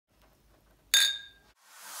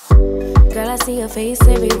Girl, I see your face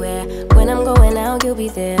everywhere. When I'm going out, you'll be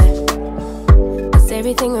there. 'Cause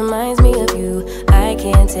everything reminds me of you. I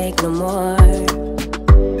can't take no more.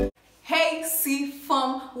 Hey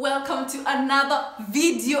C-Fam, welcome to another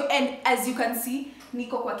video. And as you can see,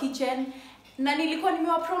 niko kwa kitchen. Na nilikuwa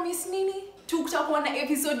nimewapromise nini? Tutakuwa na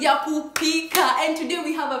episode ya kupika. And today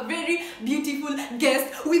we have a very beautiful guest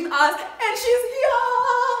with us. And she's here!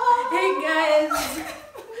 Hey guys!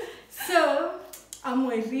 So, I'm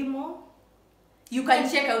Wairimueats. You can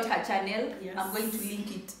check out her channel. Yes. I'm going to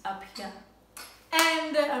link it up here.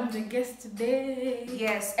 And I'm the guest today.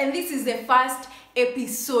 Yes, and this is the first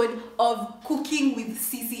episode of Cooking with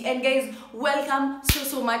Cycy. And guys, welcome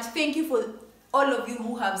so much. Thank you for all of you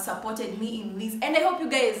who have supported me in this. And I hope you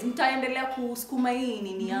guys mtaendelea kusukuma hii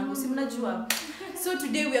nini yangu. Si mnajua. So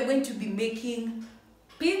today we are going to be making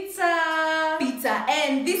Pizza.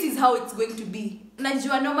 And this is how it's going to be.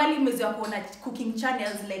 Najua normally mmezoea kuona cooking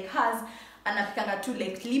channels like hers anapikanga tu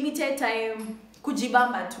like limited time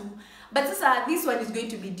kujibamba tu. But this one is going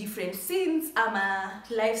to be different. Since I'm a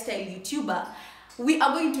lifestyle YouTuber, we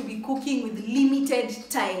are going to be cooking with limited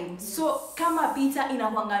time. Yes. So kama pizza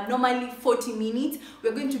inakuanga normally 40 minutes,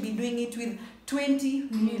 we're going to be doing it with 20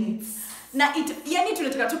 minutes. Na yani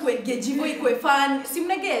tunataka tu kuengage hivyo ikuwe fun. Si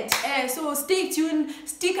mna get? So stay tuned,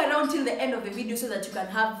 stick around till the end of the video so that you can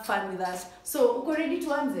have fun with us. So uko ready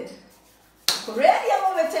tuanze? Uko ready ama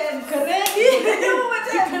umetenga? Uko ready?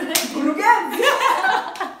 Kurugenzi.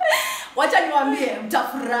 Wacha niwaambie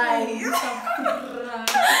mtafurahi.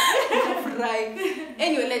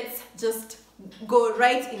 Anyway, let's just go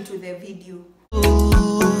right into the video.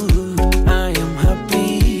 I am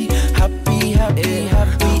happy.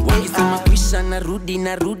 Wakisema kwisha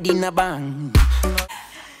narudi na bang.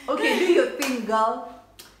 Okay, do your thing, girl.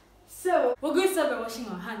 So, we're going to start by washing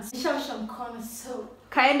our hands. Some corner soap.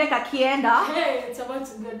 Kaende kakienda. Hey, it's about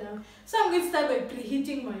to go down. So I'm going to start by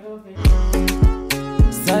preheating my oven.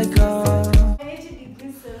 Cycle. 80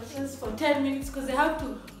 degrees Celsius for 10 minutes because I have to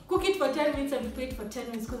cook it for 10 minutes and wait for 10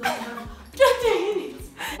 minutes because I have 20 minutes.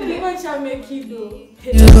 Pretty much I'll make it though.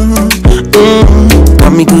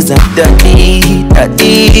 Mommy goes up daddy.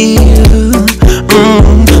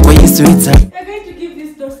 When you sweet up. I'm going to give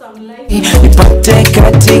this dough some light. Nipate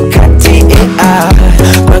kati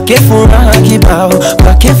Pake furaha kibao.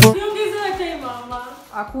 Niongezea time mama.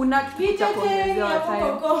 Hakuna kitu cha kuongezewa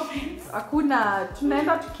time. Hakuna,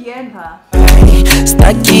 tunaenda tukienda.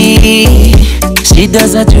 Staki shida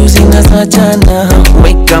za juzi na za jana.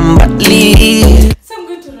 Weka mbali. So I'm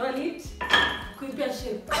going to roll it. Kuipia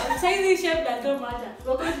shape. Size shape does not matter.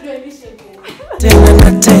 We're going to do any shape. Tena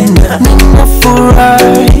na tena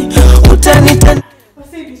ninafurahi. Utanitendea.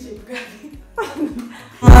 What's the shape gani?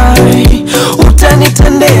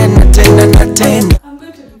 Utanitendea na tena na tena. I'm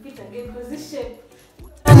going to repeat again because this shape.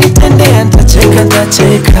 Utanitendea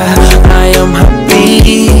ntacheka. I am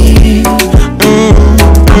happy.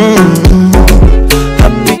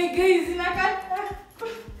 Happy. Hey guys, inakata.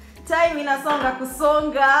 Time inasonga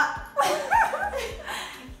kusonga.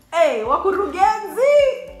 Hey, wakurugenzi,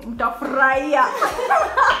 mtafurahia.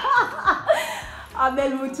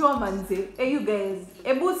 Wairimueats manze. Hey you guys,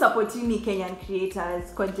 ebu support me Kenyan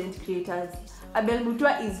creators, content creators.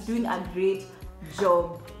 Wairimueats is doing a great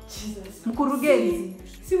job. Jesus. Mkurugenzi,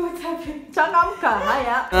 See what's happening. changamka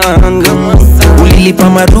haya. Ulilipa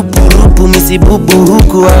marupu misibubu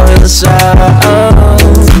huku awesha.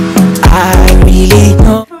 I really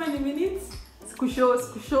know. How many minutes? Sikushow,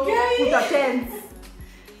 kuta tense.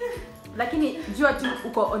 Lakini jua tu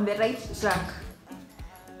uko on the right track.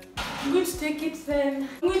 I'm going to take it then.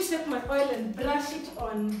 I'm going to take my oil and brush it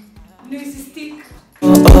on Lucy stick.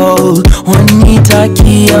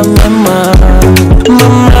 Wanitakia mema.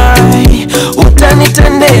 Mamai,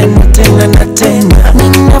 utanitendea na tena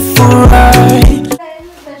ninafurahi.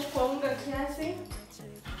 Dash kwa unga kiasi.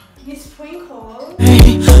 Ni sprinkle.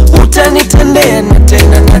 Utanitendea na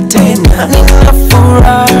tena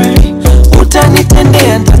ninafurahi.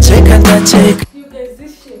 Utanitendea ntacheka. You guys,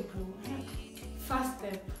 this shape. First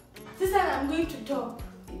step. This time I'm going to top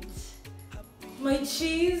it. My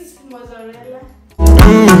cheese, mozzarella.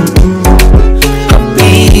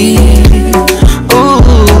 Happy. Ooh,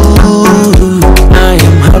 I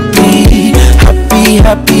am happy.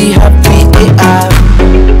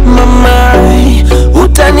 Mama,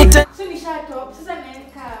 utanitendea. So nisha top. Sasa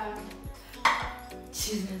naeka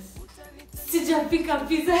Jesus. Sijapika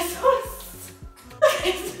pizza sauce.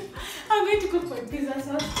 I'm going to cook my pizza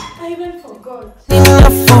sauce. I even forgot.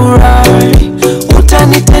 Ninafurahi.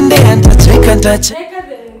 Utanitendea ntacheka. Naeka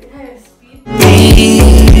the higher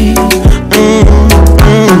speed. Oh,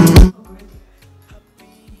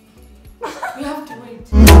 We have to wait.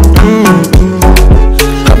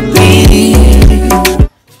 happy.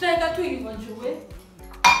 Tutaweka tu hivyo juu.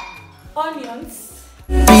 Onions.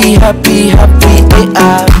 Be happy, happy,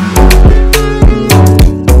 yeah.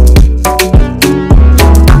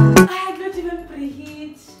 I don't even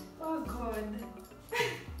preheat. Oh God.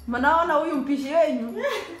 Mnaona huyu mpishi wenu?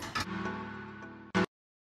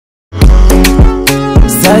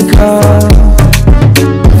 Cycle.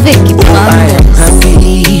 I am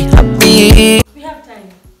happy, happy. We have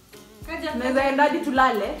time. Kaja Tunaweza endaje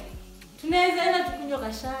tulale? tunaweza enda tukunywa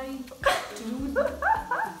kashai. Turudi.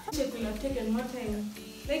 Check will have taken more time.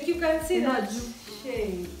 Like you can see that.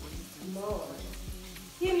 Shit. Lord.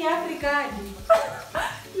 Hii ni Africa hadi.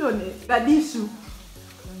 Yone, kadishu.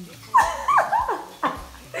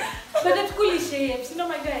 But that's cool shapes, you know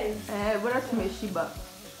my guys. Bora tumeshiba.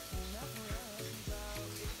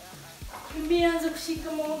 Imeanza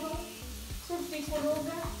kushika moto. So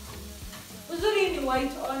tukoroga. Uzuri ni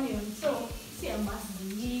white onion, so si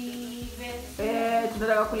amasive.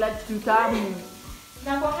 Tunataka kula kitu tamu.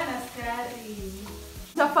 Na kuanga na sukari.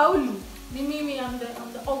 Tafaulu. Ni mimi I'm the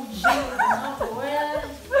OG of the world.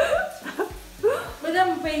 But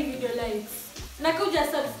I'm paying video likes. Na kuja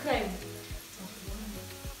subscribe.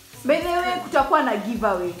 By the way, kutakuwa na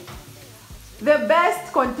giveaway. The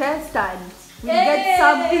best contestant will get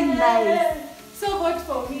something nice. So vote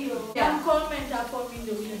for me. Yeah. And comment for me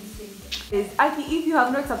the winner. Aki, if you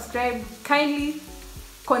have not subscribed, kindly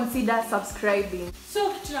consider subscribing.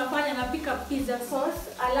 So tunafanya napika pizza sauce,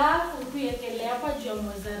 alafu tuiekele hapa juu ya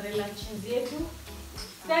mozzarella cheese yetu.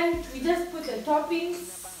 Then we just put the toppings.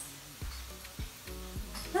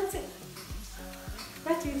 That's it.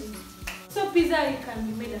 That's easy. So pizza can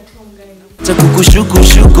be made at home, guys.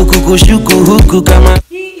 Kukushuku huku kama.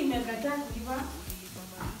 Hii imekataa kuiva.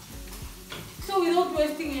 So without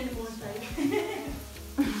wasting any more time.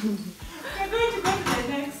 We're going to go to the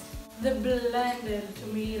next. The blended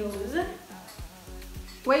tomatoes.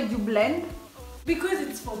 Where do you blend? Because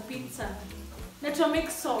it's for pizza. Now to make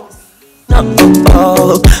sauce. I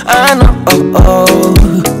know,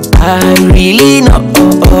 I really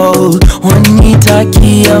know.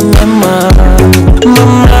 Wanitakia mema,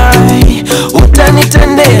 mama,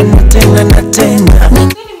 utanitendea na tena na tena. Then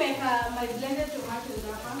make my blended tomatoes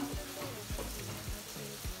hapa.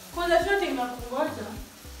 Kwanza chote inakungoja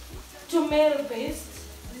tomato paste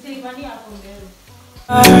zitaivania hapo mbele.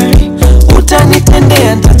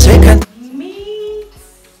 Utanitendea nitacheka. Meat.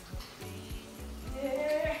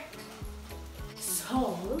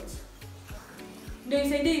 Salt. Ndio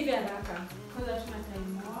isaidie hivi haraka. Kwanza tuna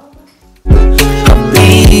time hapa.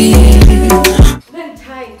 Happy. Then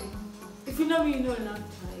thyme. If you know me, you know enough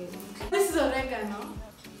thyme. This is oregano.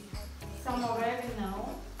 Some oregano.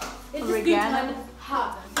 It just gives Oregano. one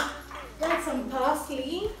hot. Then some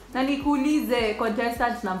parsley. Na nikuulize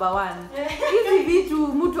contestant number 1. Hizi vitu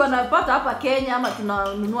mtu anapata hapa Kenya ama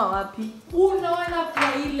tunanunua wapi? Unaona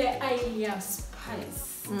kwa ile aisle ya spice.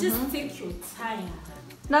 Just take your time.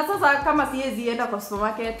 Na sasa kama siwezi enda kwa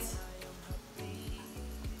supermarket,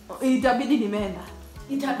 itabidi nimeenda.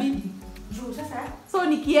 Itabidi. Juu sasa. So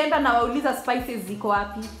nikienda na wauliza spices ziko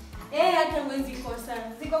wapi? Hata uwezi kosa.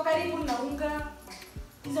 Ziko karibu na unga.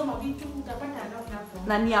 Hizo mavitu utapata hapo.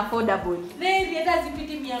 Na ni affordable. Very hata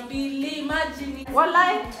zipiti 200. Imagine.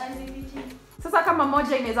 Walai. Azipiti. Sasa kama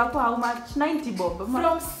moja inaweza kuwa how much? 90 bob.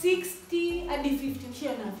 From 60 hadi 50.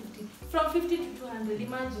 Share na 50. From 50 to 200.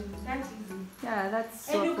 Imagine. That's easy. Yeah, that's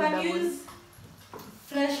so And you can affordable. use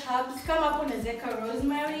fresh herbs. Kama hapo unaweka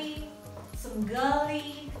rosemary, some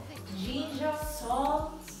garlic, ginger,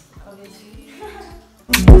 salt, obviously.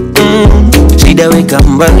 Shida weka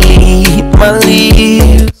mbali,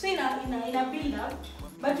 mali. So ina build up,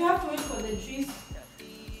 but you have to wait for the juice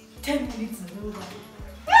 10 minutes ago.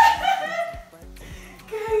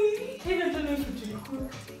 Guys, I don't know if it will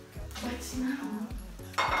cook, but now.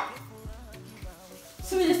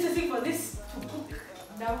 So we're just waiting for this to cook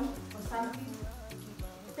down or something.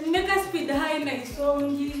 And make us speed high next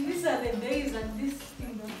song. These are the days that this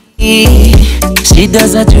thing does. Shida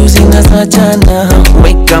za juzi na za jana,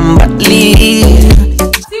 weka mbali.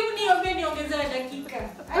 Simu niongeze dakika.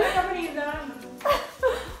 Hata kama ni dhana.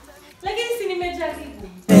 Lakini si nimejaribu.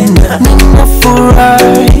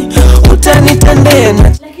 Ninafurahi, utanitendea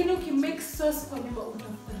na Lakini ukimake sauce kwa nyumba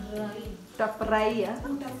utafurahi. Utafurahia.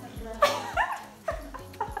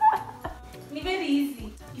 Ni very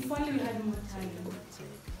easy. If only we had more time.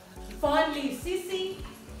 If only Cycy.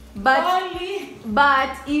 But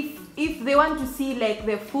if they want to see like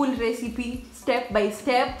the full recipe step by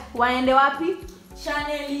step, waende wapi?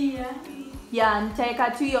 Channel Yeah,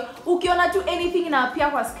 nitaeka tu hiyo. Ukiona tu anything inaapia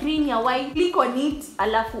kwa screen ya white, click on it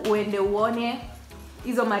alafu uende uone.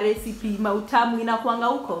 hizo ma recipe mautamu inakuanga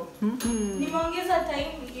huko. Nimeongeza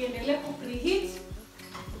time iendelee ku preheat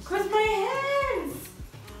because my hands.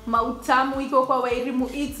 Mautamu iko kwa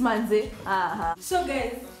Wairimueats manze. Aha. So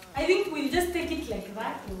guys, I think we'll just take it like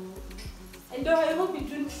that. And I hope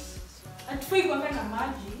it won't atufai kwa na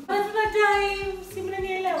maji. But tuna time, si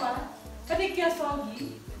mnanielewa? Hata ikiwa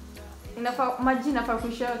soggy. Maji inafaa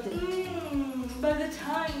kuisha yote. By the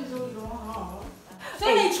time so long.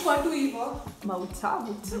 So naichukua tu hivyo.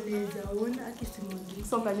 Mautamu tu. Unaona akisimama.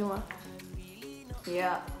 Songa nyuma.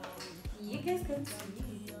 Yeah. You guys can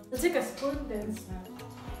see. Let's take a spoon then.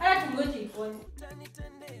 Hata tungoje ipone.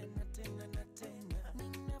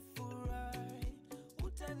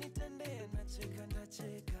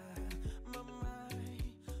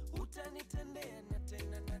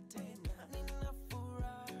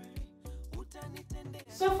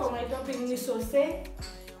 So for my topping ni sauce.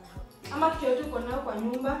 Ama kitu uko nayo kwa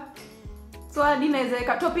nyumba. So hadi naweza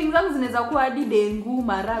weka toppings zangu zinaweza kuwa hadi dengu,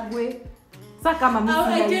 maragwe. Sasa kama mimi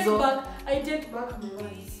sina hizo. I take back my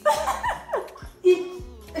words.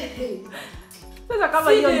 Sasa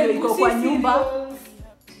kama hiyo ndio iko kwa nyumba.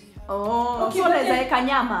 Oh, Okay, so naweza weka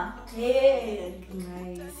nyama.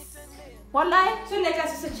 Nice. Walai. So like a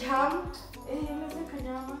sausage ham. Naweza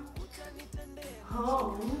nyama.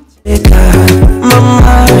 Oh.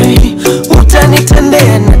 Mama,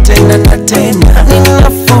 utanitendea na tena na tena.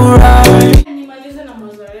 Ninafurahi. Nimalize na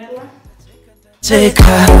mozzarella.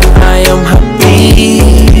 Cheka, I am happy.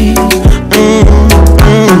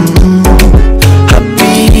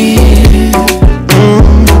 Happy.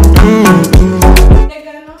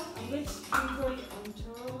 Oregano, which sprinkle on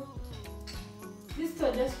top. This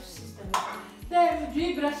to just sister. Then do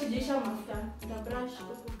you brush jesha mafuta? The brush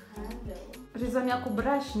huko kando. Reason ya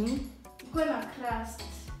kubrush ni Iko na crust.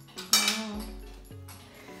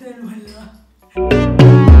 Then wala.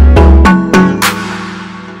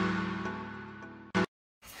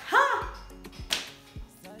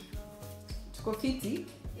 tuko fiti.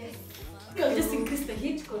 Yes. You'll just increase the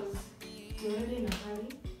heat because you're already in a hurry.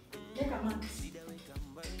 Like a max.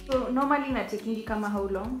 So normally na taking kama how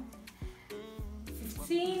long?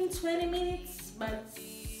 15-20 minutes, but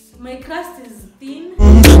my crust is thin.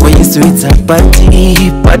 When you sweet a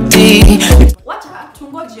party, party. Wacha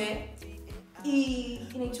tungoje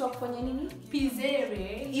inaitwa kufanya nini?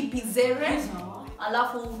 Pizere. Ipizere. Pizza.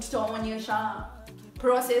 Alafu tutaonyesha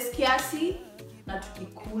process kiasi na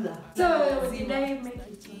tukikula. So did I make it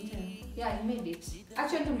on time? Yeah, I made it.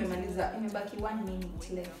 Actually tumemaliza, imebaki 1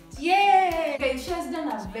 minute left. Yeah. Okay, she has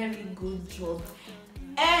done a very good job.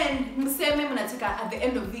 And mseme mnataka at the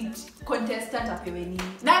end of it contestant apewe nini.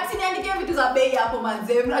 Na msiniandikie vitu za bei hapo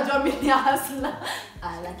manze, mnajua mimi ni hustler.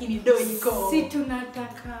 Lakini do iko. Si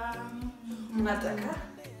tunataka Mnataka.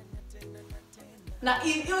 Na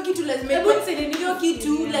hiyo kitu lazima Hebu nisaidie hiyo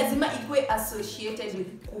kitu yeah. lazima ikue associated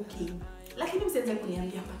with cooking. Lakini msianze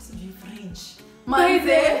kuniambia hapa sijui fridge.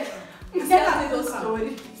 Manze. Msianze hizo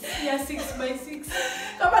story. ya 6x6.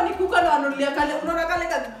 Kama ni kuka na anulia kale unaona kale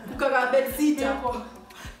kuka ka bed sitter Hapo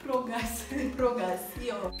progress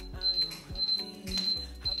hiyo.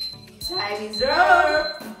 Cycyswrld.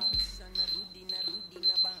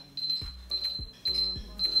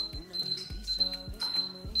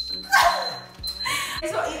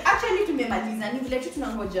 So actually tumemaliza, ni vile tu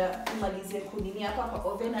tunangoja tumalize kunini hapa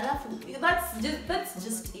kwa oven alafu that's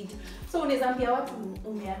just it. So unaweza ambia watu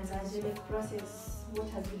umeanzaje like process,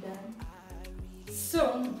 what have you done?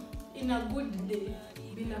 So in a good day,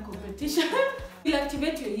 bila competition, you'll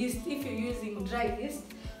activate your yeast if you're using dry yeast.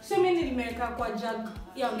 So mimi nimeweka kwa jug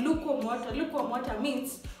ya lukewarm water. Lukewarm water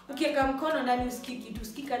means ukiweka mkono ndani usikiki tu,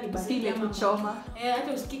 usikika ni baridi ama kuchoma.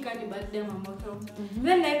 Hata usikika ni baridi ama moto.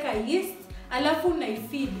 Then naweka yeast, alafu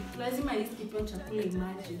unaifeed. Lazima yeast ipewe chakula,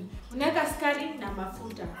 imagine. Unaweka sukari na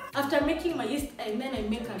mafuta. After making my yeast, and then I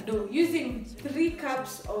make a dough using 3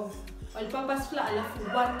 cups of all-purpose flour, alafu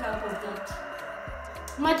 1 cup of that.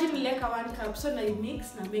 Imagine nileka 1 cup, so na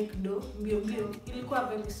mix na make dough mbio mbio. Ilikuwa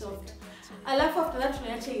very soft. Alafu after that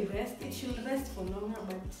tunaacha i rest. It should rest for longer,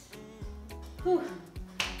 but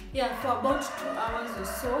yeah, for about 2 hours or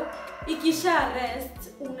so. Ikisha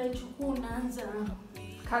rest, unaichukua unaanza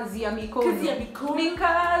Kazi ya mikono. Kazi ya mikono. Ni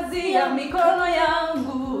kazi ya mikono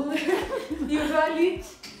yangu. You roll it,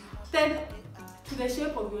 then to the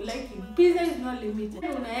shape of your liking. Pizza is not limited.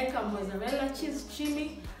 Unaweka mozzarella cheese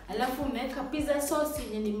chini, alafu unaweka pizza sauce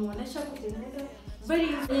yenye nimeonyesha kutengeneza. Very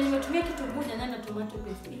easy. Nimetumia kitunguu, nyanya na tomato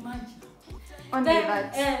paste. Imagine. Only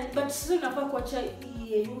that. But sisi unafaa kuacha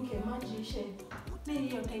iyeyuke maji ishe. Na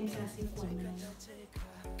hiyo time sasa iko nayo.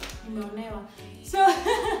 Nimeonewa. So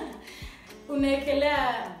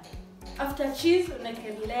unaekelea after cheese,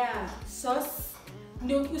 unaekelea sauce,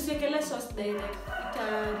 ndio usiwekele sauce direct,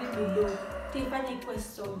 itaribu low, itaifanya ikuwe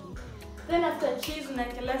soggy. Then after cheese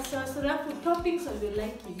unaekela sauce, alafu toppings of your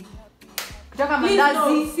liking. Ukitaka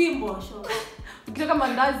mandazi, simbosho. Ukitaka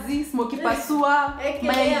mandazi, smoky pasua,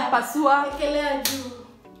 mayai pasua, ekelea juu.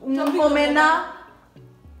 Omena.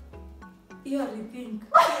 You rethink.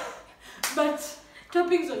 But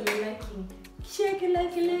toppings of your liking. Kisha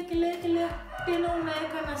ekele. Tena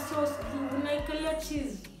unaeka na sauce juu, unaekelea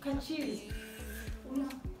cheese, cheese.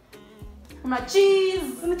 Una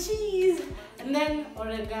cheese. And then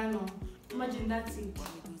oregano. Imagine that's it.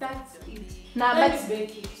 That's it. Nah,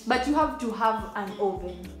 bake it. But you have to have an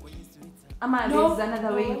oven. There's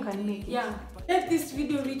another way you can make it. Yeah. Let this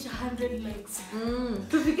video reach 100 likes.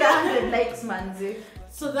 To pick 100 likes, manzi.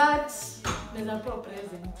 So that there's a pro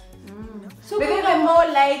present. So because the more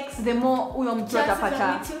likes, the more uyo mtu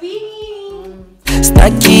atapata.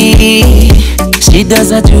 Stucky, she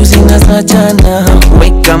does her juicing as a jana.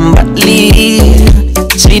 Wake and badly,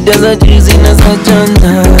 she does her juicing as a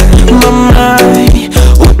jana. Mama,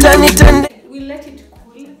 utanitende. We let it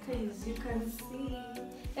cool because you can see.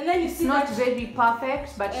 And then you see it's not very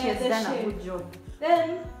perfect, but she has done shape. a good job.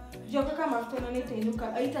 Then jokaka mafuta na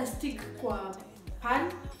itainuka, aita stick kwa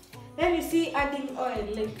pan. Then you see adding oil,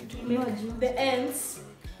 like it will make the ends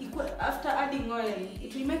after adding oil,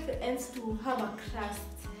 it will make the ends to have a crust.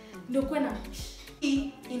 Ndio kwena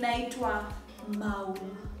hii inaitwa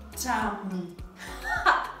mautamu.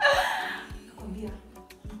 Nakwambia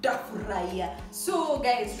utafurahia. So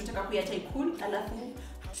guys, tutaka kuyata cool, alafu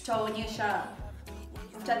tutaonyesha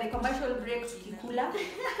after the commercial break tukikula.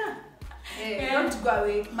 Don't go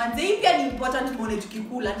away. Manze hii pia ni important muone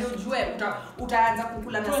tukikula ndio ujue utaanza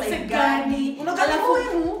kukula na side gani. Unataka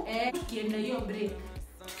muhimu tukienda hiyo break.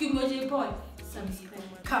 Tukingoje ipoe, subscribe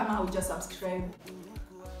kama huja subscribe.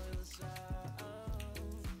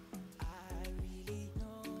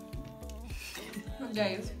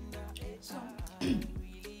 Guys. So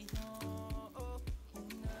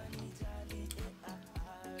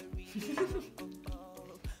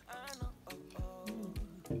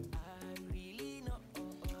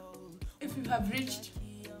if you have reached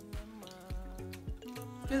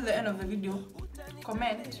till the end of the video,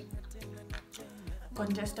 comment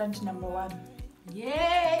contestant number 1.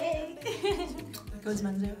 Yay! Because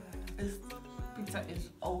manze, this pizza is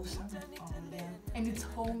awesome. Oh, yeah. and it's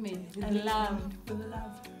homemade with And love. With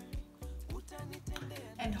love.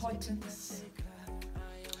 And hotness.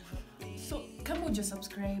 So, kama uja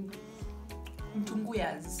subscribe,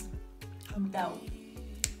 mtunguyas, mdau.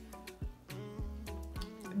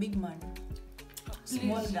 Big man,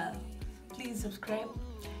 small girl, please subscribe,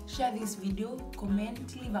 share this video,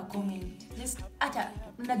 comment, leave a comment. Just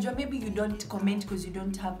najua maybe you don't comment because you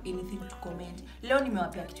don't have anything to comment. Leo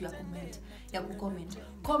nimewapea kitu ya comment, ya kucomment.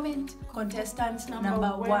 Comment contestant number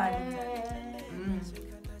 1.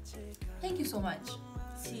 Thank you so much.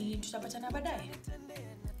 See, tutapatana baadaye.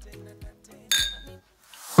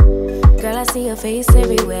 Girl, I see your face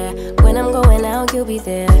everywhere. When I'm going out, you'll be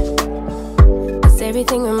there.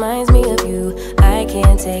 Everything reminds me of you. I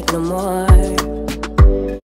can't take no more.